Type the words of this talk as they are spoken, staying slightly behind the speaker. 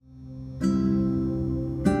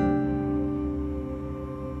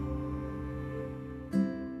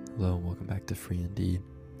to free indeed.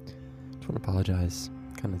 Just want to apologize.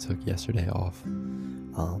 Kind of took yesterday off.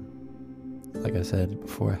 Like I said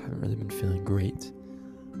before, I haven't really been feeling great.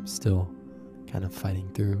 I'm still kind of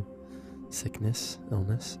fighting through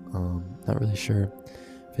illness. Not really sure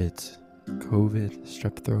if it's COVID,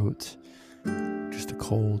 strep throat, just a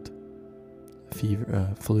cold,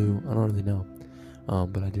 fever, flu. I don't really know.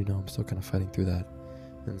 But I do know I'm still kind of fighting through that.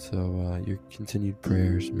 And so your continued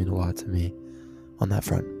prayers mean a lot to me on that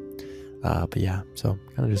front. But yeah, so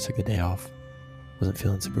kind of just took a day off. Wasn't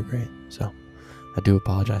feeling super great. So I do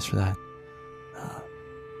apologize for that.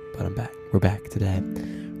 But I'm back. We're back today. We're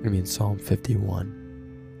going to be in Psalm 51.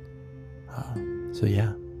 So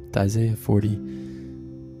yeah, the Isaiah 40,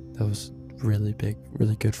 that was really big,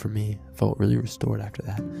 really good for me. I felt really restored after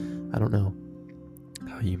that. I don't know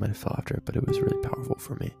how you might have felt after it, but it was really powerful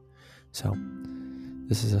for me. So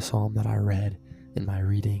this is a psalm that I read in my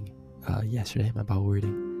reading yesterday, my Bible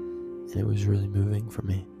reading, and it was really moving for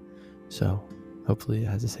me. So hopefully it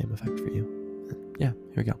has the same effect for you. And yeah,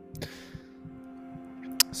 here we go.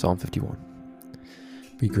 Psalm 51.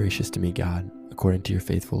 Be gracious to me, God, according to your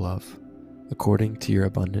faithful love. According to your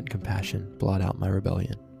abundant compassion, blot out my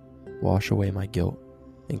rebellion. Wash away my guilt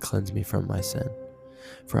and cleanse me from my sin.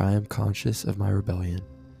 For I am conscious of my rebellion,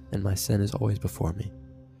 and my sin is always before me.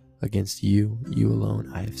 Against you, you alone,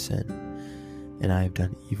 I have sinned, and I have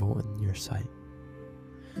done evil in your sight.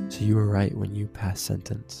 So you are right when you pass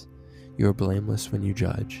sentence. You are blameless when you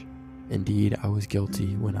judge. Indeed, I was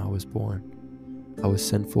guilty when I was born. I was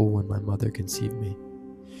sinful when my mother conceived me.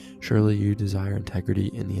 Surely you desire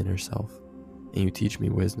integrity in the inner self, and you teach me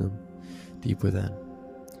wisdom deep within.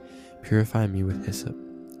 Purify me with hyssop,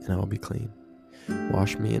 and I will be clean.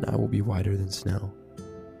 Wash me, and I will be whiter than snow.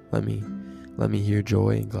 Let me hear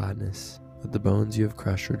joy and gladness. Let the bones you have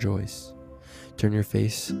crushed rejoice. Turn your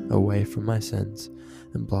face away from my sins,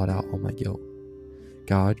 and blot out all my guilt.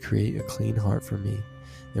 God, create a clean heart for me,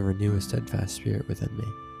 and renew a steadfast spirit within me.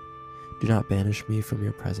 Do not banish me from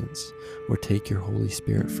your presence, or take your Holy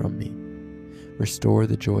Spirit from me. Restore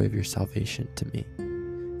the joy of your salvation to me,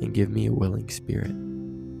 and give me a willing spirit.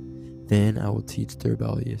 Then I will teach the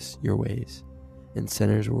rebellious your ways, and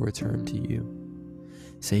sinners will return to you.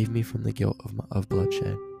 Save me from the guilt of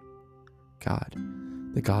bloodshed. God,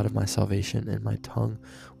 the God of my salvation, and my tongue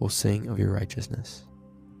will sing of your righteousness.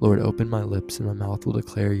 Lord, open my lips, and my mouth will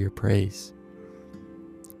declare your praise.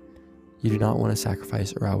 You do not want a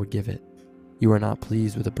sacrifice, or I would give it. You are not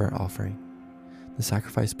pleased with a burnt offering. The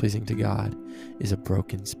sacrifice pleasing to God is a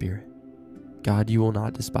broken spirit. God, you will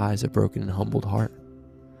not despise a broken and humbled heart.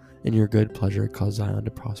 In your good pleasure cause Zion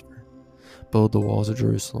to prosper. Build the walls of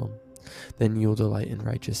Jerusalem. Then you will delight in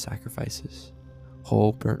righteous sacrifices,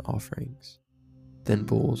 whole burnt offerings. Then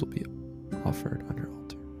bulls will be offered on your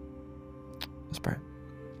altar. Let's pray.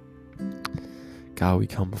 God, we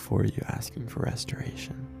come before you asking for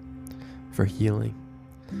restoration, for healing,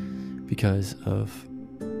 because of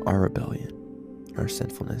our rebellion, our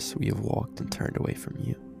sinfulness. We have walked and turned away from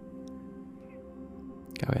you.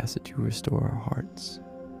 God, we ask that you restore our hearts,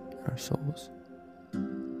 our souls.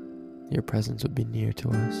 Your presence would be near to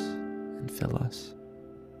us and fill us.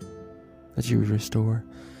 That you would restore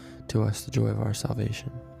to us the joy of our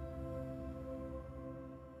salvation.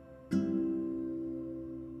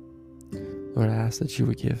 Lord, I ask that you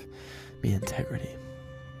would give me integrity.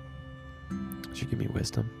 That you give me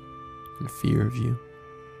wisdom and fear of you.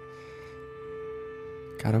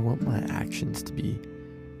 God, I want my actions to be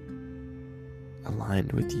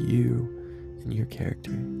aligned with you and your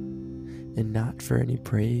character, and not for any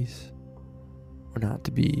praise, or not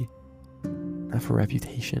for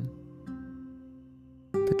reputation,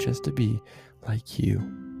 but just to be like you,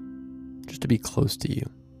 just to be close to you.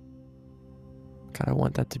 God, I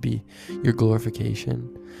want that to be your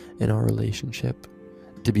glorification in our relationship,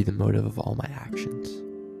 to be the motive of all my actions.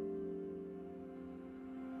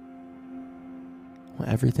 I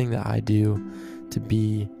want everything that I do to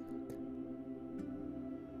be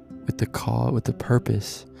with the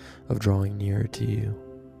purpose of drawing nearer to you.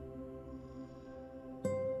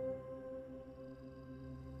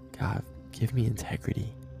 God, give me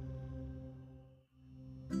integrity.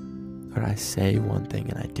 Lord, I say one thing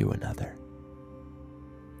and I do another.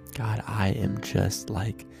 God, I am just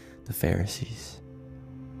like the Pharisees.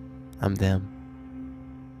 I'm them.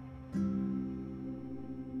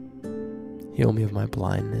 Heal me of my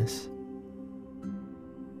blindness.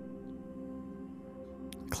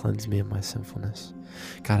 Cleanse me of my sinfulness.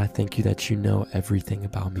 God, I thank you that you know everything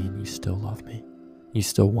about me and you still love me. You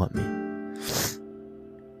still want me.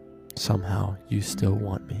 Somehow, you still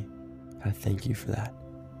want me. I thank you for that.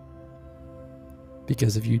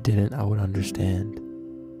 Because if you didn't, I would understand.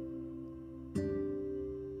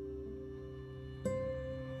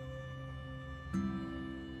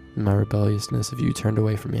 In my rebelliousness, if you turned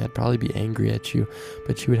away from me, I'd probably be angry at you,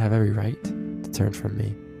 but you would have every right to turn from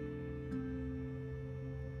me.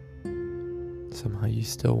 Somehow you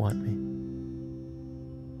still want me.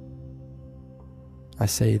 I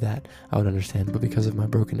say that I would understand, but because of my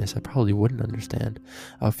brokenness, I probably wouldn't understand.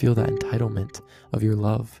 I would feel that entitlement of your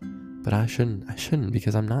love, but I shouldn't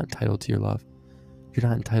because I'm not entitled to your love. You're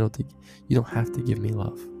not entitled to, you don't have to give me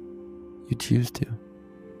love. You choose to.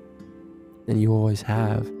 And you always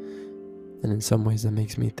have. And in some ways that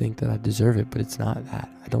makes me think that I deserve it, but it's not that.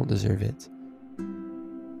 I don't deserve it.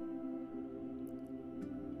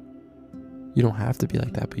 You don't have to be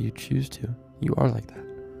like that, but you choose to. You are like that.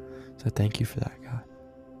 So thank you for that, God.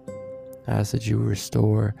 I ask that you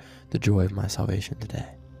restore the joy of my salvation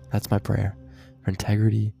today. That's my prayer, for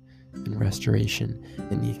integrity and restoration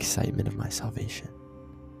in the excitement of my salvation,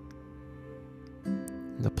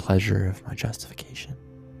 and the pleasure of my justification.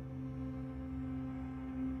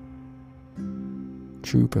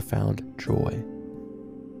 True, profound joy,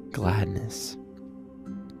 gladness.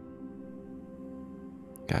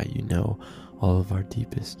 God, you know all of our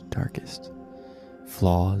deepest, darkest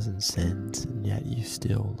flaws and sins, and yet you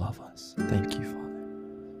still love us. Thank you, Father,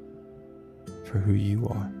 for who you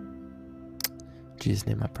are. In Jesus'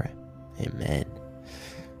 name I pray. Amen.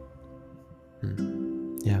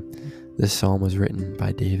 Yeah, this psalm was written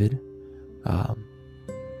by David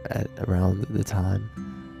at around the time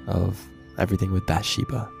of everything with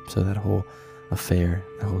Bathsheba. So that whole affair,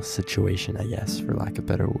 that whole situation, I guess, for lack of a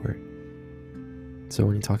better word. So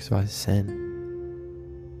when he talks about his sin,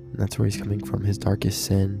 and that's where he's coming from, his darkest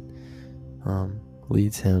sin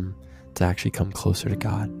leads him to actually come closer to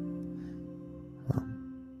God.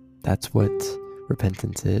 That's what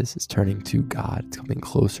repentance is. It's turning to God. It's coming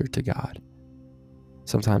closer to God.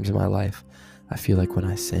 Sometimes in my life, I feel like when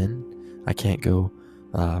I sin, I can't go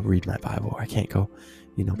read my Bible. I can't go,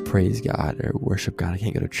 praise God or worship God. I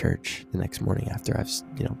can't go to church the next morning after I've,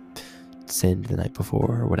 sinned the night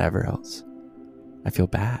before or whatever else. I feel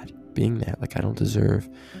bad being there. Like I don't deserve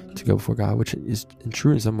to go before God, which is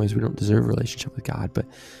true in some ways. We don't deserve a relationship with God, but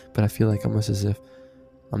I feel like almost as if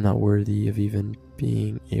I'm not worthy of even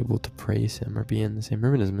being able to praise him or be in the same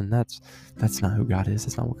room as him. And that's not who God is.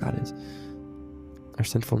 That's not what God is. Our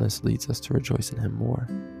sinfulness leads us to rejoice in him more,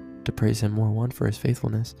 to praise him more, one, for his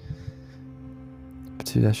faithfulness, but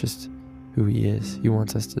two, that's just who he is. He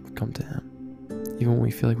wants us to come to him, even when we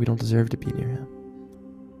feel like we don't deserve to be near him.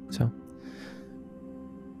 So,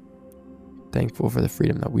 thankful for the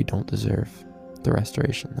freedom that we don't deserve, the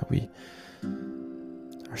restoration that we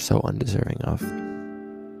are so undeserving of.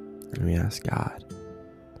 And we ask God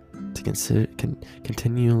to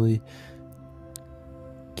continually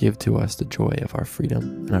give to us the joy of our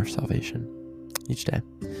freedom and our salvation each day.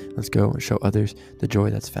 Let's go and show others the joy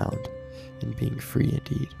that's found in being free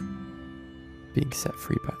indeed, being set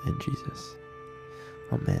free in Jesus.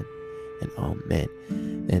 Amen and amen.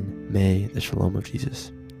 And may the shalom of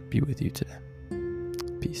Jesus be with you today.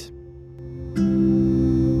 Peace.